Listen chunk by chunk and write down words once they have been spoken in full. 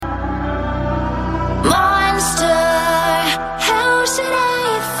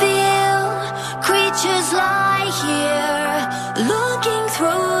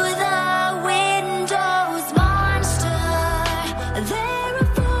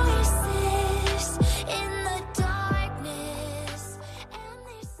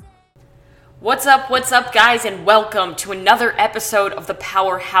What's up, guys, and welcome to another episode of the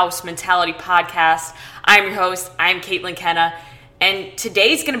Powerhouse Mentality Podcast. I'm your host, I'm Caitlin Kenna, and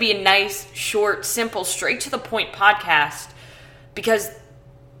today's going to be a nice, short, simple, straight-to-the-point podcast because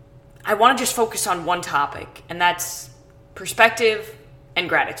I want to just focus on one topic, and that's perspective and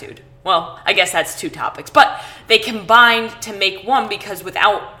gratitude. Well, I guess that's two topics, but they combined to make one because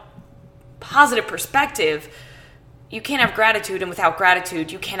without positive perspective, you can't have gratitude, and without gratitude,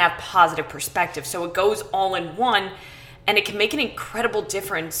 you can't have positive perspective. So it goes all in one, and it can make an incredible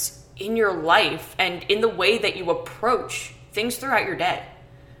difference in your life and in the way that you approach things throughout your day.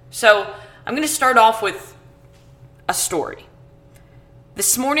 So I'm going to start off with a story.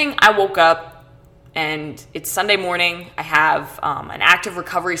 This morning, I woke up, and it's Sunday morning. I have an active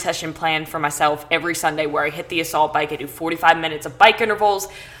recovery session planned for myself every Sunday where I hit the assault bike. I do 45 minutes of bike intervals,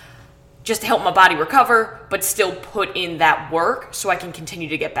 just to help my body recover, but still put in that work so I can continue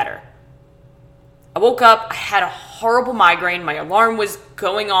to get better. I woke up, I had a horrible migraine, my alarm was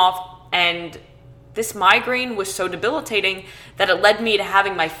going off, and this migraine was so debilitating that it led me to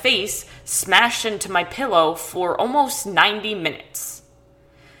having my face smashed into my pillow for almost 90 minutes.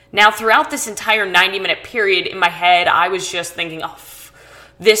 Now, throughout this entire 90-minute period in my head, I was just thinking,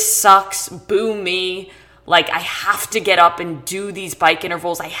 this sucks, boo me. Like, I have to get up and do these bike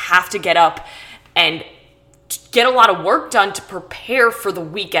intervals. I have to get up and get a lot of work done to prepare for the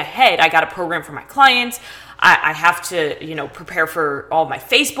week ahead. I got a program for my clients. I have to, prepare for all my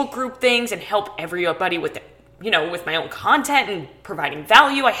Facebook group things and help everybody with, with my own content and providing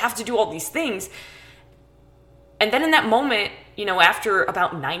value. I have to do all these things. And then in that moment, after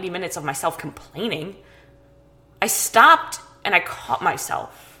about 90 minutes of myself complaining, I stopped and I caught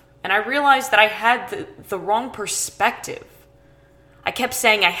myself. And I realized that I had the wrong perspective. I kept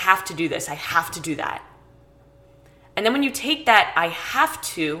saying, I have to do this, I have to do that. And then when you take that I have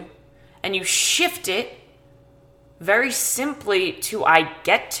to, and you shift it very simply to I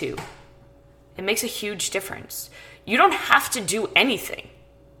get to, it makes a huge difference. You don't have to do anything.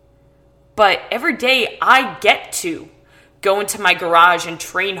 But every day I get to go into my garage and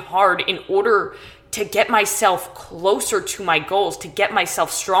train hard in order to get myself closer to my goals, to get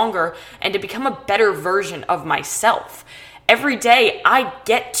myself stronger, and to become a better version of myself. Every day, I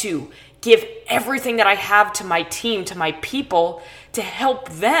get to give everything that I have to my team, to my people, to help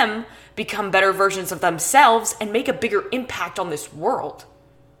them become better versions of themselves and make a bigger impact on this world.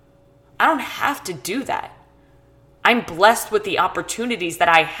 I don't have to do that. I'm blessed with the opportunities that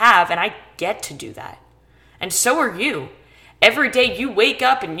I have, and I get to do that. And so are you. Every day you wake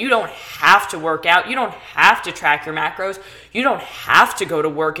up and you don't have to work out. You don't have to track your macros. You don't have to go to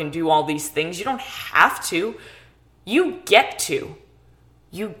work and do all these things. You don't have to. You get to.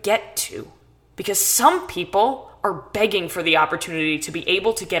 You get to. Because some people are begging for the opportunity to be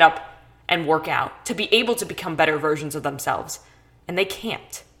able to get up and work out, to be able to become better versions of themselves. And they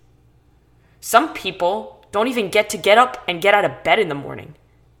can't. Some people don't even get to get up and get out of bed in the morning.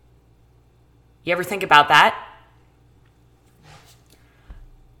 You ever think about that?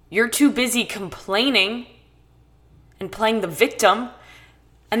 You're too busy complaining and playing the victim.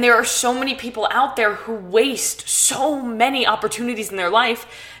 And there are so many people out there who waste so many opportunities in their life.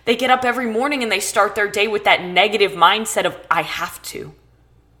 They get up every morning and they start their day with that negative mindset of, I have to.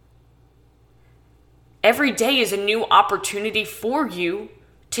 Every day is a new opportunity for you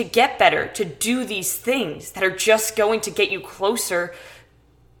to get better, to do these things that are just going to get you closer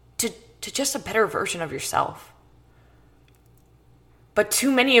to just a better version of yourself. But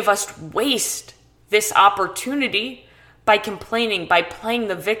too many of us waste this opportunity by complaining, by playing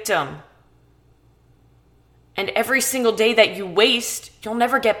the victim. And every single day that you waste, you'll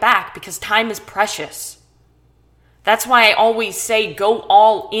never get back because time is precious. That's why I always say go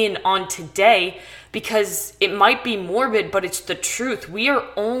all in on today, because it might be morbid, but it's the truth. We are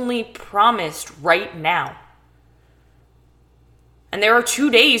only promised right now. And there are 2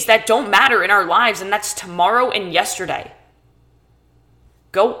 days that don't matter in our lives, and that's tomorrow and yesterday.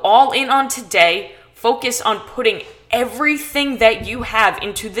 Go all in on today. Focus on putting everything that you have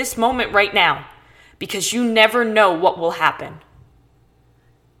into this moment right now, because you never know what will happen.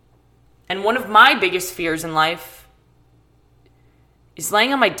 And one of my biggest fears in life is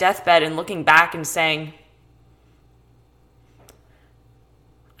laying on my deathbed and looking back and saying,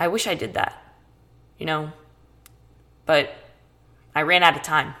 I wish I did that, but I ran out of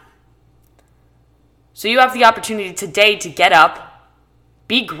time. So you have the opportunity today to get up.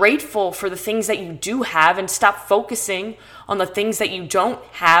 Be grateful for the things that you do have and stop focusing on the things that you don't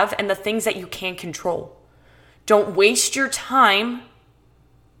have and the things that you can't control. Don't waste your time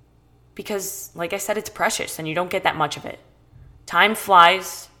because, like I said, it's precious and you don't get that much of it. Time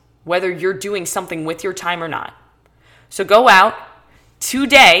flies whether you're doing something with your time or not. So go out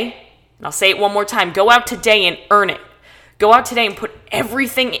today, and I'll say it one more time, go out today and earn it. Go out today and put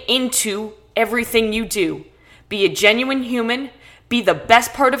everything into everything you do. Be a genuine human, be the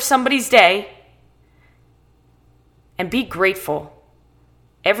best part of somebody's day, and be grateful.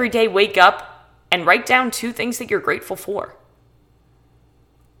 Every day, wake up and write down 2 things that you're grateful for.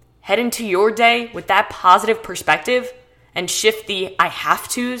 Head into your day with that positive perspective and shift the I have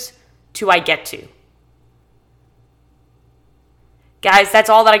to's to I get to. Guys, that's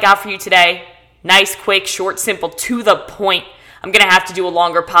all that I got for you today. Nice, quick, short, simple, to the point. I'm going to have to do a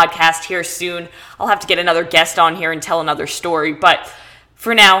longer podcast here soon. I'll have to get another guest on here and tell another story. But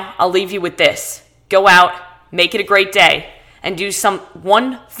for now, I'll leave you with this. Go out, make it a great day, and do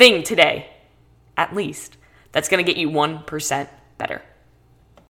one thing today, at least, that's going to get you 1% better.